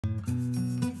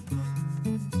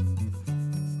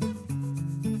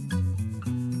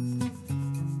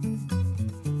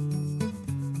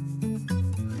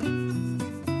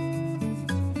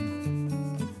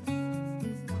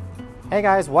Hey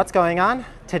guys, what's going on?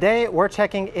 Today we're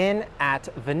checking in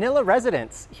at Vanilla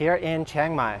Residence here in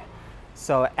Chiang Mai.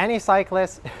 So any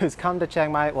cyclist who's come to Chiang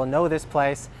Mai will know this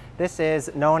place. This is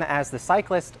known as the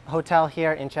Cyclist Hotel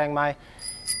here in Chiang Mai.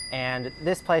 And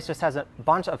this place just has a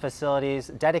bunch of facilities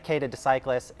dedicated to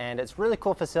cyclists, and it's a really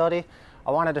cool facility.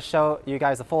 I wanted to show you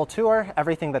guys a full tour,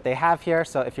 everything that they have here.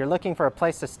 So if you're looking for a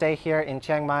place to stay here in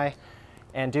Chiang Mai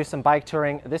and do some bike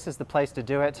touring, this is the place to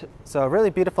do it. So a really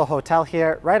beautiful hotel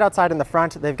here. Right outside in the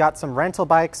front, they've got some rental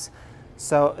bikes.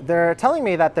 So they're telling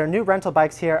me that their new rental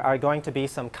bikes here are going to be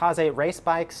some Kaze race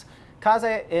bikes.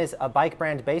 Kaze is a bike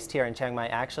brand based here in Chiang Mai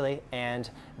actually, and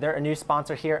they're a new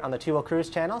sponsor here on the Two Wheel Cruise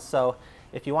channel. So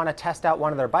if you want to test out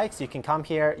one of their bikes, you can come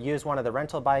here, use one of the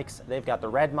rental bikes. They've got the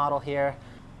red model here.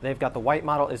 They've got the white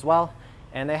model as well.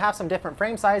 And they have some different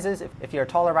frame sizes. If you're a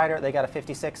taller rider, they got a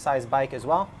 56 size bike as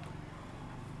well.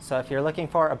 So if you're looking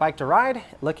for a bike to ride,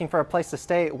 looking for a place to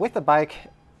stay with a bike,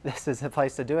 this is the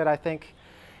place to do it, I think.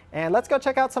 And let's go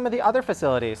check out some of the other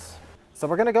facilities. So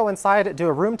we're gonna go inside, do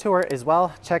a room tour as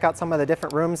well, check out some of the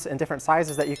different rooms and different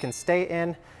sizes that you can stay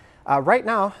in. Right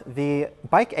now, the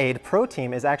Bike Aid Pro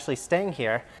team is actually staying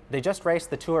here. They just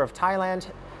raced the Tour of Thailand,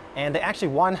 and they actually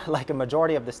won like a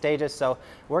majority of the stages. So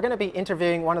we're gonna be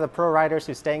interviewing one of the pro riders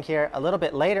who's staying here a little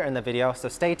bit later in the video, so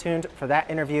stay tuned for that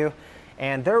interview.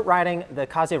 And they're riding the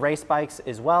Kaze race bikes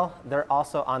as well. They're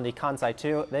also on the Kansai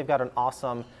 2. They've got an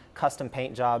awesome custom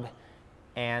paint job.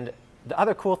 And the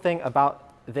other cool thing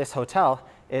about this hotel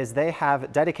is they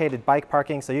have dedicated bike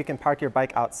parking, so you can park your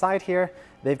bike outside here.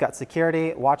 They've got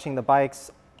security watching the bikes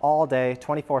all day,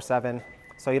 24/7,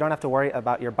 so you don't have to worry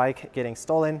about your bike getting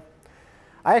stolen.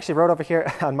 I actually rode over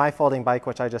here on my folding bike,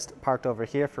 which I just parked over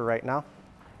here for right now.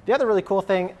 The other really cool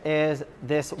thing is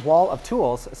this wall of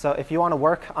tools. So if you want to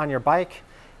work on your bike,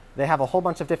 they have a whole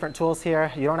bunch of different tools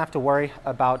here. You don't have to worry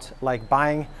about like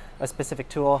buying a specific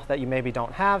tool that you maybe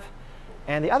don't have.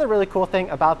 And the other really cool thing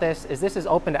about this is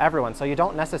open to everyone. So you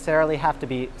don't necessarily have to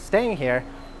be staying here,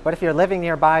 but if you're living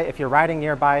nearby, if you're riding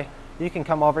nearby, you can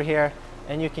come over here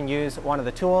and you can use one of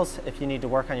the tools if you need to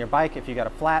work on your bike, if you got a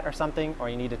flat or something, or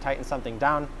you need to tighten something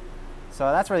down. So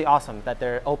that's really awesome that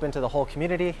they're open to the whole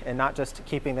community and not just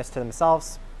keeping this to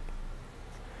themselves.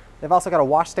 They've also got a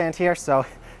wash stand here, so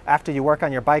after you work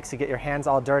on your bikes, you get your hands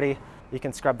all dirty, you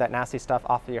can scrub that nasty stuff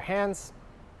off of your hands.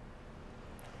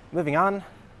 Moving on,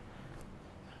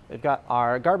 we've got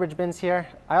our garbage bins here.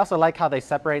 I also like how they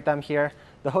separate them here.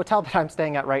 The hotel that I'm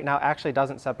staying at right now actually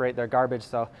doesn't separate their garbage,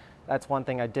 so that's one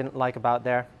thing I didn't like about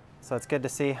there. So it's good to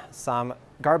see some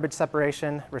garbage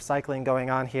separation, recycling going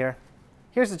on here.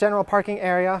 Here's the general parking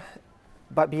area,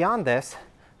 but beyond this,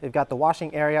 they've got the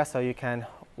washing area so you can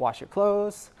wash your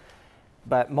clothes.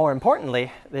 But more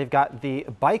importantly, they've got the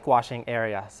bike washing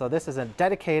area. So this is a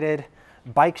dedicated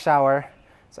bike shower.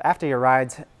 So after your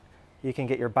rides, you can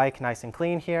get your bike nice and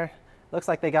clean here. Looks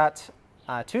like they got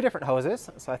two different hoses,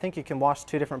 so I think you can wash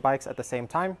two different bikes at the same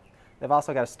time. They've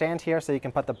also got a stand here so you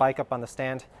can put the bike up on the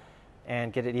stand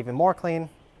and get it even more clean.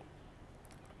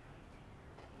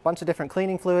 Bunch of different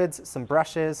cleaning fluids, some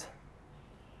brushes.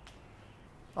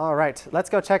 All right, let's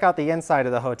go check out the inside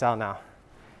of the hotel now.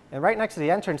 And right next to the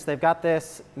entrance, they've got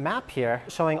this map here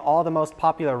showing all the most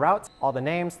popular routes, all the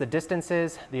names, the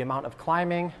distances, the amount of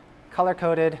climbing,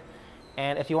 color-coded.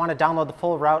 And if you want to download the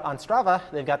full route on Strava,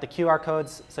 they've got the QR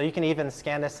codes, so you can even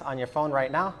scan this on your phone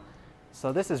right now.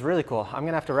 So this is really cool. I'm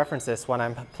gonna have to reference this when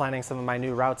I'm planning some of my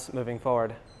new routes moving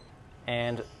forward.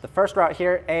 And the first route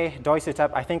here, Doi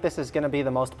Suthep, I think this is gonna be the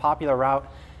most popular route.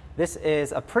 This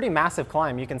is a pretty massive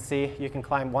climb. You can see you can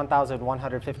climb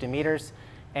 1,150 meters.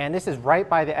 And this is right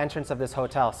by the entrance of this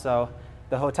hotel. So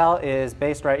the hotel is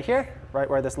based right here, right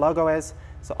where this logo is.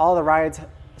 So all the rides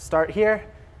start here,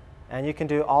 and you can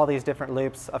do all these different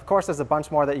loops. Of course, there's a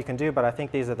bunch more that you can do, but I think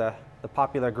these are the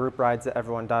popular group rides that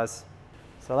everyone does.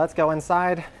 So let's go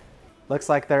inside. Looks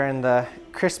like they're in the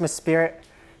Christmas spirit.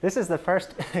 This is the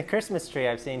first Christmas tree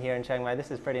I've seen here in Chiang Mai.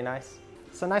 This is pretty nice.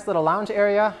 It's a nice little lounge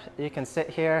area. You can sit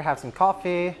here, have some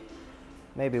coffee,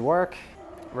 maybe work,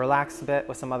 relax a bit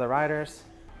with some other riders.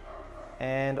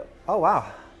 And oh wow,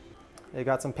 they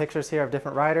got some pictures here of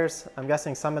different riders. I'm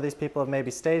guessing some of these people have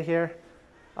maybe stayed here.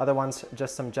 Other ones,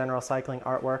 just some general cycling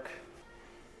artwork.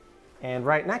 And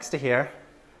right next to here,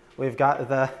 we've got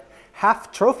the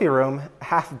half trophy room,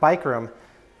 half bike room.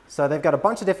 So they've got a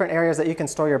bunch of different areas that you can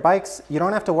store your bikes. You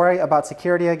don't have to worry about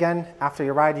security again. After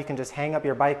your ride, you can just hang up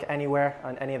your bike anywhere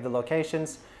on any of the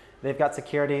locations. They've got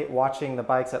security watching the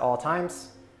bikes at all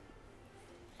times.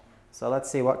 So let's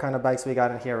see what kind of bikes we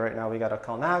got in here right now. We got a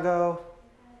Colnago.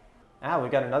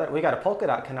 We got a polka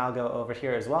dot Colnago over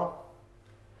here as well.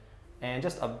 And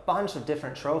just a bunch of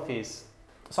different trophies.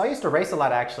 So I used to race a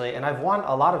lot actually, and I've won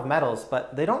a lot of medals,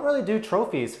 but they don't really do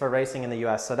trophies for racing in the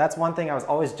US. So that's one thing I was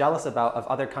always jealous about of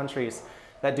other countries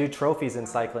that do trophies in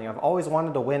cycling. I've always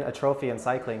wanted to win a trophy in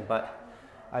cycling, but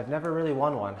I've never really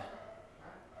won one.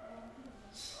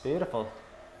 Beautiful.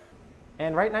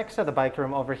 And right next to the bike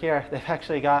room over here, they've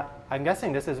actually got, I'm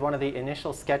guessing this is one of the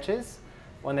initial sketches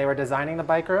when they were designing the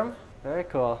bike room. Very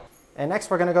cool. And next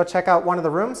we're gonna go check out one of the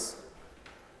rooms.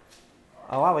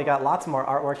 Oh wow, we got lots more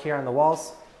artwork here on the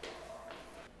walls.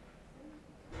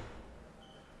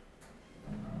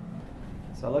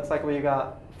 So it looks like we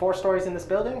got 4 stories in this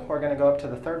building. We're gonna go up to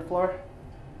the 3rd floor.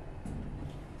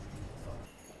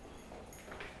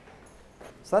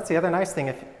 So that's the other nice thing.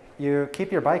 If you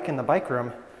keep your bike in the bike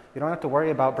room, you don't have to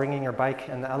worry about bringing your bike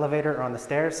in the elevator or on the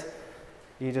stairs.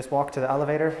 You just walk to the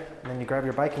elevator and then you grab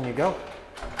your bike and you go.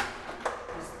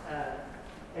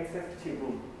 Executive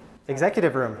room.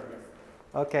 Executive room.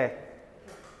 Okay.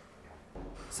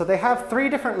 So they have 3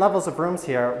 different levels of rooms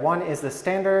here. One is the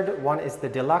standard, one is the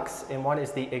deluxe, and one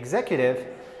is the executive.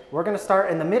 We're going to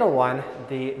start in the middle one,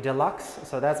 the deluxe.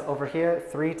 So that's over here,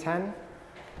 310.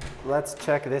 Let's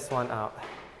check this one out.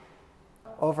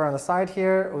 Over on the side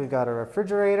here, we've got a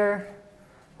refrigerator,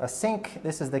 a sink.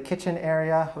 This is the kitchen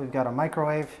area. We've got a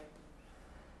microwave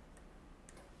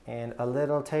and a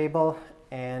little table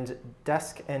and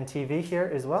desk and TV here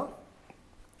as well.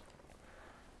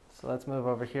 So let's move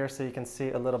over here so you can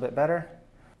see a little bit better.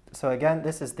 So again,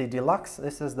 this is the deluxe.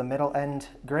 This is the middle end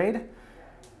grade.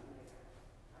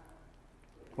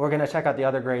 We're going to check out the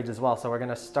other grades as well. So we're going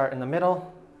to start in the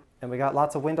middle. And we got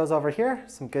lots of windows over here,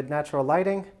 some good natural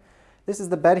lighting. This is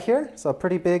the bed here. So a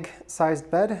pretty big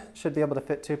sized bed. Should be able to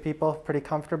fit 2 people pretty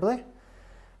comfortably.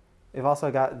 We've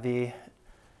also got the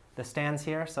stands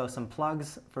here. So some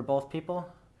plugs for both people.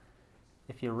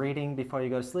 If you're reading before you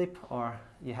go to sleep, or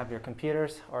you have your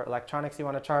computers or electronics you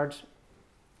want to charge.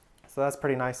 So that's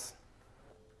pretty nice.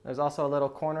 There's also a little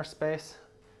corner space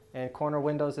and corner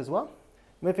windows as well.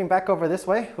 Moving back over this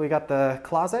way, we got the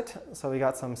closet. So we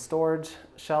got some storage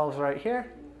shelves right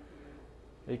here.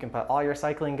 You can put all your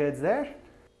cycling goods there.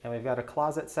 And we've got a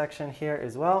closet section here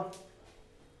as well.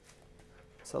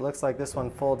 So it looks like this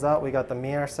one folds out. We got the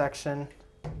mirror section.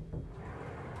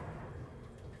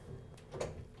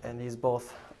 And these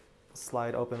both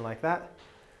slide open like that.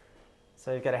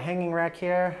 So you've got a hanging rack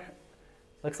here.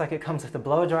 Looks like it comes with a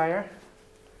blow dryer.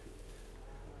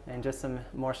 And just some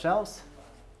more shelves.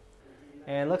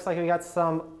 And it looks like we got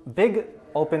some big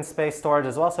open space storage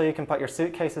as well, so you can put your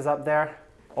suitcases up there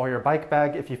or your bike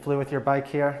bag if you flew with your bike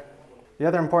here. The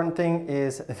other important thing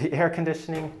is the air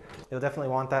conditioning. You'll definitely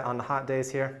want that on the hot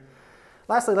days here.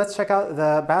 Lastly, let's check out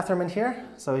the bathroom in here.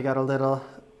 So we got a little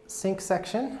sink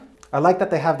section. I like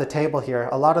that they have the table here.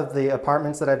 A lot of the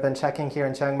apartments that I've been checking here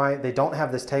in Chiang Mai, they don't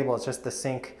have this table, it's just the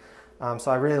sink.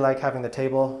 So I really like having the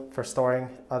table for storing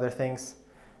other things.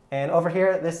 And over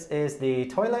here, this is the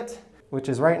toilet, which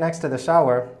is right next to the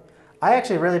shower. I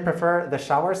actually really prefer the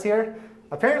showers here.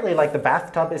 Apparently, like the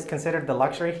bathtub is considered the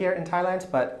luxury here in Thailand,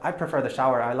 but I prefer the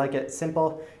shower. I like it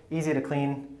simple, easy to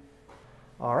clean.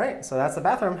 All right, so that's the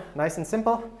bathroom, nice and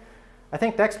simple. I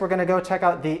think next we're gonna go check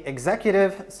out the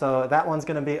executive. So that one's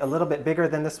gonna be a little bit bigger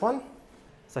than this one.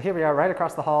 So here we are right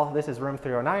across the hall. This is room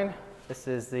 309. This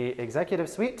is the executive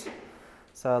suite.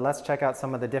 So let's check out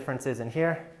some of the differences in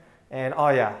here. And oh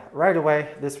yeah, right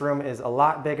away, this room is a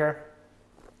lot bigger.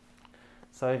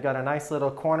 So you've got a nice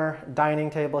little corner dining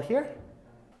table here.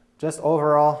 Just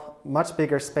overall, much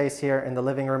bigger space here in the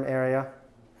living room area.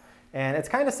 And it's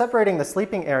kind of separating the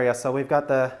sleeping area. So we've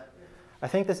got I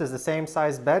think this is the same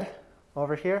size bed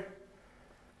over here,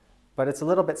 but it's a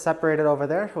little bit separated over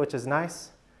there, which is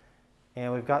nice.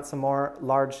 And we've got some more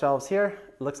large shelves here.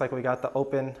 It looks like we got the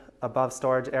open above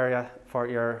storage area for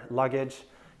your luggage,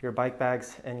 your bike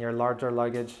bags, and your larger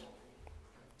luggage.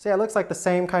 So yeah, it looks like the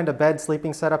same kind of bed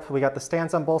sleeping setup. We got the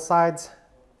stands on both sides,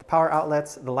 the power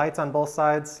outlets, the lights on both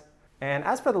sides. And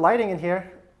as for the lighting in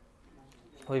here,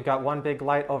 we've got one big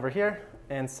light over here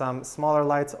and some smaller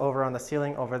lights over on the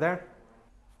ceiling over there.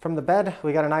 From the bed,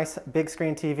 we got a nice big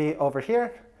screen TV over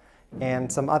here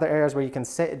and some other areas where you can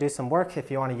sit and do some work if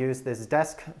you want to use this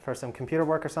desk for some computer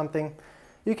work or something.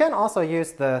 You can also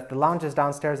use the lounges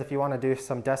downstairs if you want to do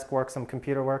some desk work, some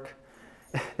computer work.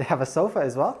 They have a sofa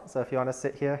as well, so if you want to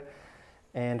sit here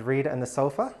and read on the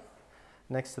sofa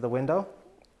next to the window.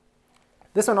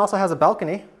 This one also has a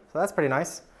balcony, so that's pretty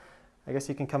nice. I guess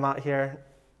you can come out here,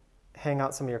 hang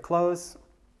out some of your clothes.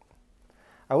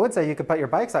 I would say you could put your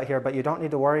bikes out here, but you don't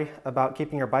need to worry about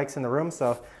keeping your bikes in the room.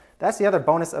 So that's the other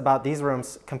bonus about these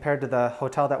rooms compared to the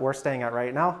hotel that we're staying at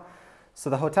right now. So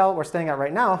the hotel we're staying at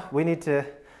right now, we need to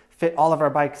fit all of our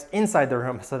bikes inside the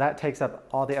room, so that takes up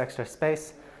all the extra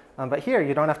space. But here,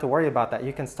 you don't have to worry about that.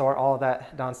 You can store all of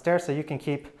that downstairs, so you can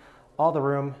keep all the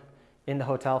room in the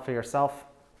hotel for yourself.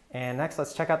 And next,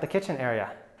 let's check out the kitchen area.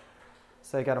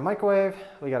 So you got a microwave,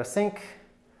 we got a sink,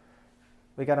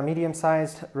 we got a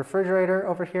medium-sized refrigerator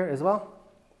over here as well,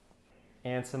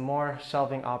 and some more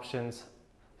shelving options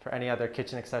for any other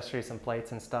kitchen accessories and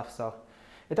plates and stuff. So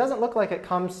it doesn't look like it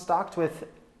comes stocked with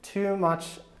too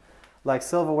much like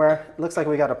silverware. It looks like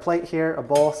we got a plate here, a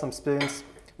bowl, some spoons.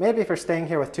 Maybe if you're staying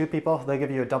here with 2 people, they'll give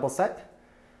you a double set.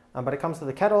 But it comes with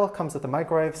a kettle, comes with a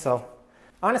microwave. So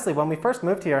honestly, when we first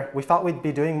moved here, we thought we'd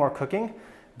be doing more cooking,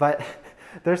 but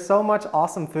there's so much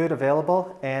awesome food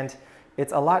available, and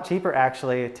it's a lot cheaper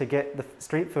actually to get the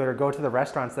street food or go to the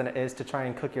restaurants than it is to try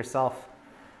and cook yourself.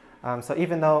 So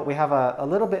even though we have a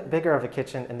little bit bigger of a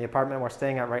kitchen in the apartment we're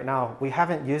staying at right now, we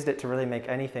haven't used it to really make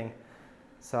anything.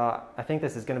 So I think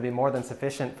this is going to be more than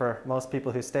sufficient for most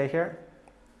people who stay here.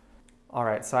 All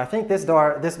right, so I think this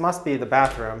door, this must be the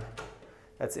bathroom.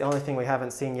 That's the only thing we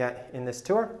haven't seen yet in this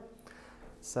tour.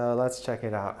 So let's check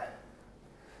it out.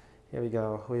 Here we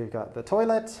go. We've got the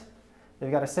toilet.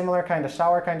 We've got a similar kind of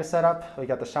shower kind of setup. We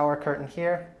got the shower curtain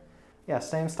here. Yeah,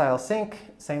 same style sink,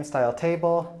 same style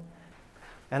table.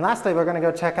 And lastly, we're going to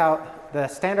go check out the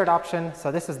standard option.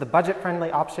 So this is the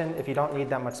budget-friendly option if you don't need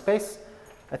that much space.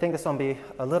 I think this one will be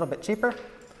a little bit cheaper.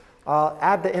 I'll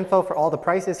add the info for all the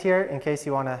prices here in case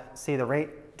you want to see the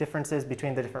rate differences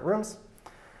between the different rooms.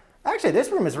 Actually, this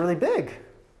room is really big.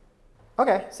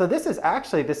 Okay, so this is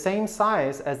actually the same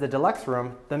size as the deluxe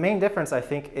room. The main difference, I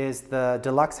think, is the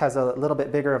deluxe has a little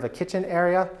bit bigger of a kitchen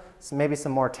area, so maybe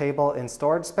some more table and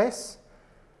storage space.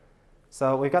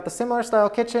 So we've got the similar style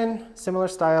kitchen, similar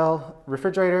style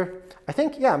refrigerator. I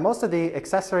think, yeah, most of the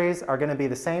accessories are going to be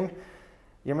the same.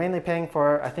 You're mainly paying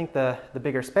for, I think, the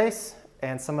bigger space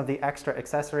and some of the extra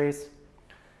accessories.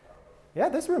 Yeah,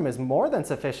 this room is more than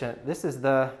sufficient. This is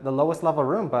the lowest level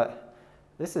room, but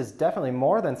this is definitely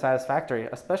more than satisfactory,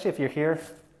 especially if you're here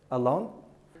alone.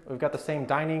 We've got the same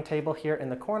dining table here in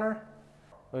the corner.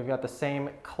 We've got the same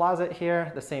closet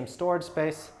here, the same storage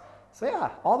space. So yeah,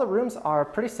 all the rooms are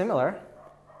pretty similar.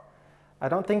 I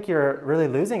don't think you're really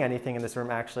losing anything in this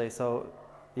room actually. So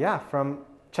yeah, from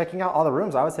checking out all the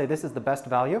rooms, I would say this is the best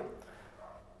value.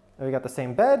 We got the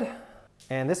same bed,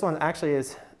 and this one actually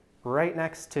is right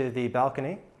next to the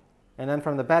balcony. And then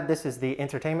from the bed, this is the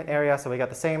entertainment area. So we got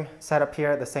the same setup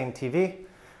here, the same TV.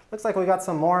 Looks like we got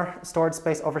some more storage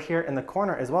space over here in the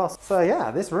corner as well. So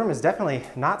yeah, this room is definitely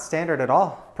not standard at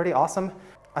all. Pretty awesome.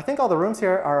 I think all the rooms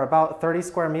here are about 30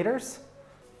 square meters.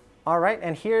 All right,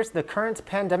 and here's the current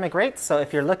pandemic rates. So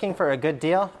if you're looking for a good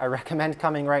deal, I recommend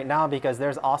coming right now because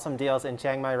there's awesome deals in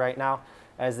Chiang Mai right now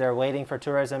as they're waiting for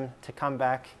tourism to come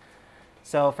back.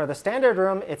 So for the standard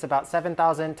room, it's about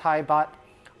 7,000 Thai baht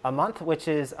a month, which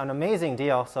is an amazing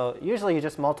deal. So usually you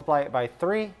just multiply it by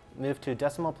 3, move to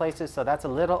decimal places. So that's a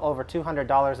little over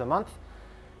 $200 a month.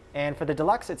 And for the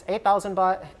deluxe, it's 8,000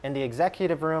 baht. In the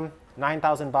executive room,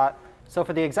 9,000 baht. So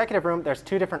for the executive room, there's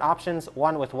 2 different options,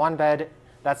 one with 1 bed.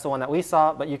 That's the one that we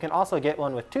saw, but you can also get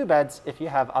one with 2 beds if you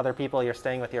have other people you're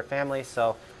staying with your family.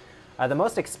 So the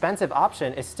most expensive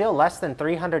option is still less than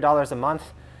 $300 a month.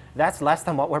 That's less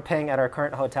than what we're paying at our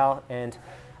current hotel. And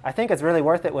I think it's really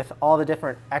worth it with all the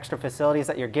different extra facilities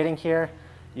that you're getting here.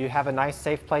 You have a nice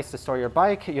safe place to store your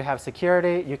bike. You have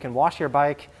security. You can wash your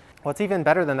bike. What's even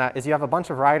better than that is you have a bunch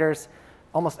of riders.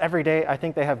 Almost every day, I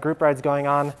think they have group rides going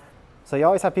on. So you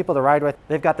always have people to ride with.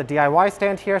 They've got the DIY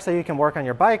stand here so you can work on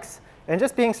your bikes. And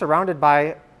just being surrounded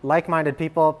by like-minded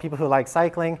people, people who like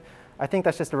cycling, I think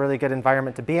that's just a really good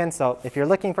environment to be in. So if you're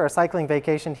looking for a cycling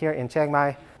vacation here in Chiang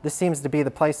Mai, this seems to be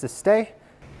the place to stay.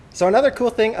 So another cool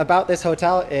thing about this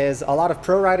hotel is a lot of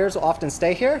pro riders will often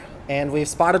stay here, and we've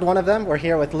spotted one of them. We're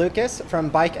here with Lucas from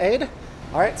Bike Aid.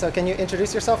 All right, so can you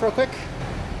introduce yourself real quick?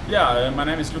 Yeah, my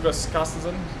name is Lucas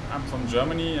Carstensen. I'm from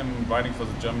Germany. I'm riding for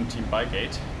the German team Bike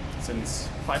Aid since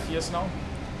 5 years now.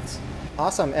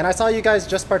 Awesome, and I saw you guys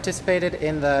just participated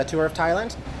in the Tour of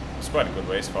Thailand. It's quite a good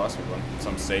race for us. We won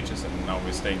some stages, and now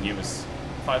we're staying here with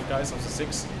 5 guys of the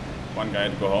 6. One guy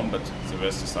had to go home, but the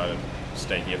rest decided to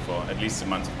stay here for at least the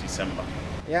month of December.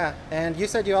 Yeah, and you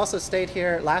said you also stayed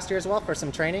here last year as well for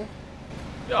some training?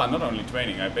 Yeah, not only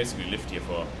training. I basically lived here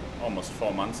for almost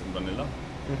 4 months in Vanilla.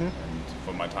 And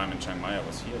for my time in Chiang Mai, I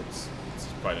was here. It's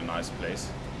quite a nice place.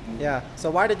 Yeah, so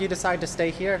why did you decide to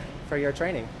stay here for your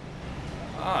training?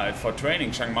 For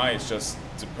training, Chiang Mai is just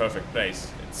the perfect place.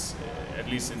 It's at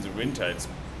least in the winter, it's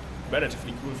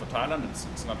relatively cool for Thailand.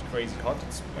 It's not crazy hot.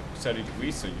 It's like 30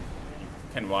 degrees, so you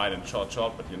can ride in short,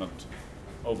 but you're not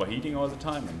overheating all the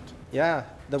time. And yeah,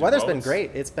 the weather's been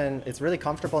great. It's really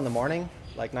comfortable in the morning,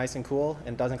 like nice and cool,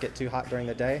 and doesn't get too hot during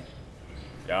the day.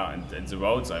 Yeah, and the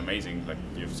roads are amazing. Like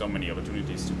you have so many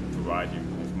opportunities to ride. You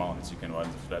have mountains, you can ride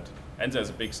in the flat, and there's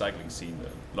a big cycling scene.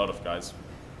 A lot of guys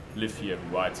live here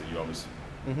who ride, so you always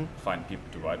find people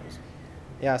to ride with.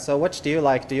 Yeah. So which do you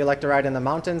like? Do you like to ride in the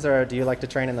mountains or do you like to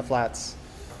train in the flats?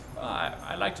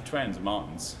 I like to train in the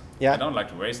mountains. Yeah. I don't like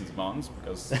to race in the mountains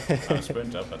because I'm a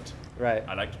sprinter, but right.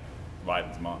 I like to ride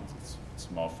in the mountains.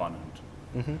 It's more fun,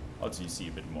 and also you see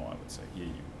a bit more. I would say here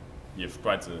you have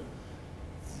quite the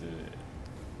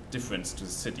difference to the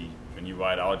city. When you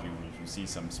ride out, you see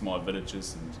some small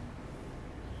villages,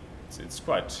 and it's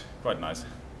quite nice.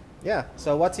 Yeah.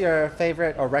 So what's your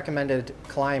favorite or recommended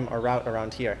climb or route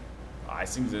around here? I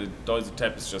think the Dolce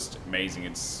Tap is just amazing.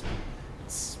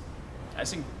 I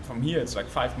think from here it's like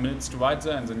 5 minutes to ride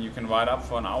there, and then you can ride up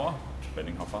for an hour,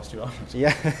 depending how fast you are.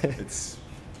 Yeah. It's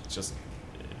just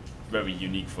very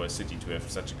unique for a city to have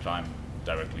such a climb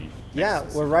directly. Yeah,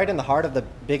 we're right in the heart of the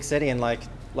big city, and like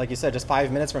you said, just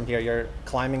 5 minutes from here, you're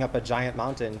climbing up a giant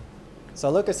mountain.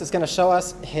 So Lucas is going to show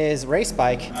us his race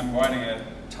bike. I'm riding a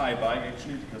Thai bike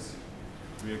actually, because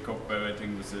we are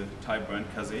cooperating with the Thai brand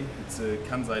Kaze. It's a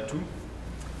Kansai 2.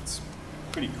 It's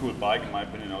a pretty cool bike in my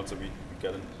opinion. Also, we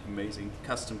got an amazing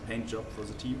custom paint job for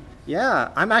the team.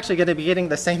 Yeah, I'm actually going to be getting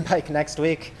the same bike next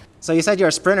week. So you said you're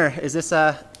a sprinter. Is this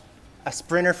a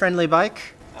sprinter-friendly bike?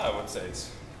 I would say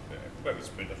it's very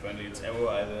sprinter-friendly. It's Aero,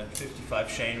 I have a 55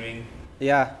 chainring.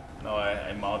 Yeah. Now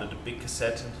I mounted a big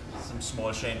cassette and some small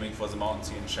chainring for the mountains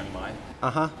here in Chiang Mai.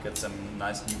 Got some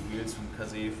nice new wheels from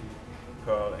Kaze, from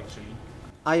Pearl actually.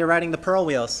 Ah, you're riding the Pearl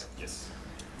wheels? Yes.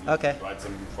 Okay. Ride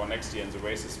them for next year in the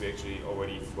races. We actually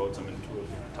already rode them in Tour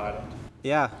of Thailand.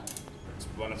 Yeah. It's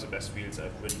one of the best wheels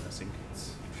I've ridden, I think.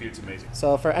 It feels amazing.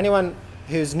 So for anyone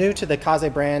who's new to the Kaze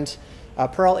brand,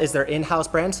 Pearl is their in-house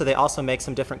brand, so they also make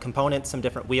some different components, some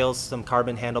different wheels, some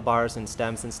carbon handlebars and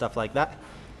stems and stuff like that.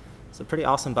 It's a pretty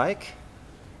awesome bike.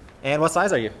 And what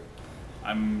size are you?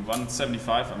 I'm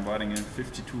 175. I'm riding a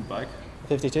 52 bike.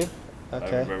 52? I have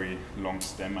Okay. a very long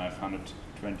stem. I have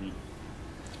 120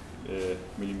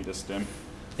 millimeter stem.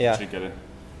 Yeah. Actually got a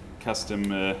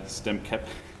custom stem cap.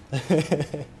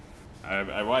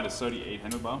 I ride a 38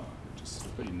 handlebar, which is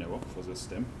pretty narrow for the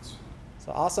stem.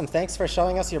 So awesome. Thanks for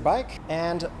showing us your bike.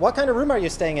 And what kind of room are you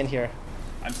staying in here?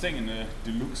 I'm staying in the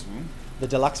deluxe room. The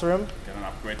deluxe room? Got an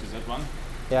upgrade to that one.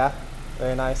 Yeah,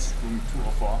 very nice. Room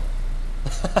 204.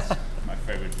 My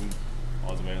favorite room,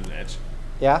 all the way on the edge.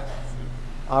 Yeah?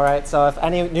 All right, so if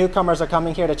any newcomers are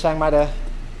coming here to Chiang Mai to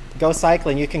go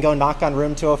cycling, you can go knock on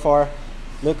room 204.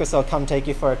 Lucas will come take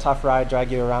you for a tough ride,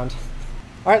 drag you around.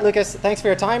 All right, Lucas, thanks for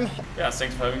your time. Yeah,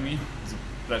 thanks for having me. It's a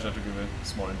pleasure to give a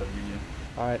small interview here.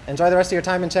 All right, enjoy the rest of your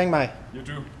time in Chiang Mai. You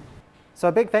too. So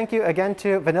a big thank you again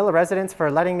to Vanilla Residence for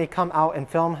letting me come out and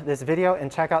film this video and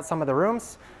check out some of the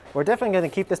rooms. We're definitely going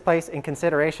to keep this place in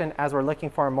consideration as we're looking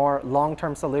for a more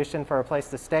long-term solution for a place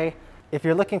to stay. If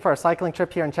you're looking for a cycling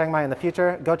trip here in Chiang Mai in the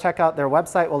future, go check out their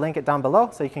website. We'll link it down below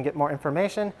so you can get more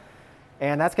information.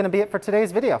 And that's going to be it for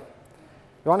today's video.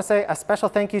 We want to say a special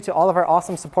thank you to all of our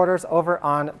awesome supporters over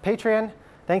on Patreon.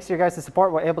 Thanks to your guys'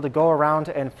 support, we're able to go around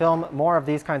and film more of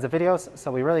these kinds of videos.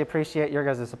 So we really appreciate your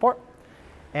guys' support.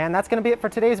 And that's going to be it for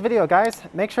today's video, guys.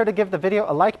 Make sure to give the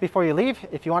video a like before you leave.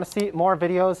 If you want to see more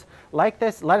videos like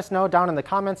this, let us know down in the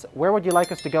comments where would you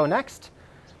like us to go next.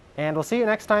 And we'll see you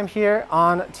next time here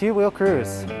on Two Wheel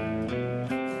Cruise.